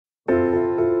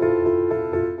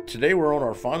Today we're on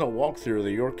our final walkthrough of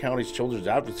the York County's Children's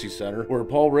Advocacy Center, where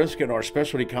Paul Risk and our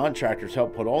specialty contractors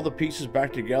help put all the pieces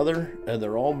back together, and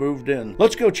they're all moved in.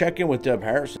 Let's go check in with Deb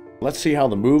Harrison. Let's see how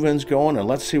the move-in's going, and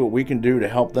let's see what we can do to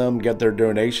help them get their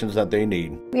donations that they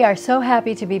need. We are so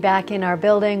happy to be back in our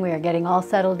building. We are getting all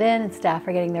settled in, and staff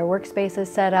are getting their workspaces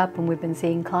set up, and we've been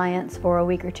seeing clients for a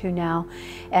week or two now,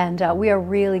 and we are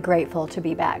really grateful to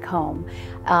be back home.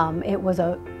 It was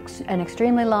an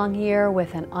extremely long year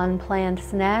with an unplanned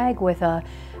snag with a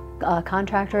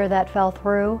contractor that fell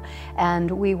through,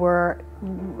 and we were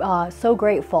so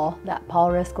grateful that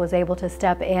Paul Risk was able to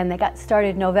step in. They got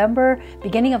started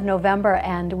beginning of November,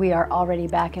 and we are already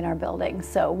back in our building.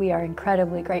 So we are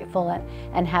incredibly grateful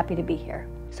and happy to be here.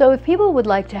 So if people would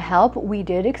like to help, we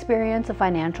did experience a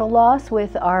financial loss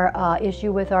with our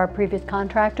issue with our previous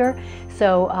contractor.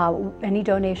 So any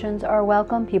donations are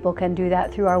welcome. People can do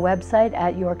that through our website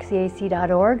at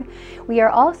yorkcac.org. We are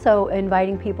also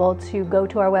inviting people to go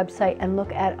to our website and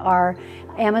look at our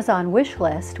Amazon wish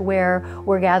list, where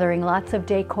we're gathering lots of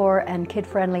decor and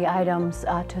kid-friendly items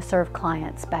to serve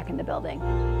clients back in the building.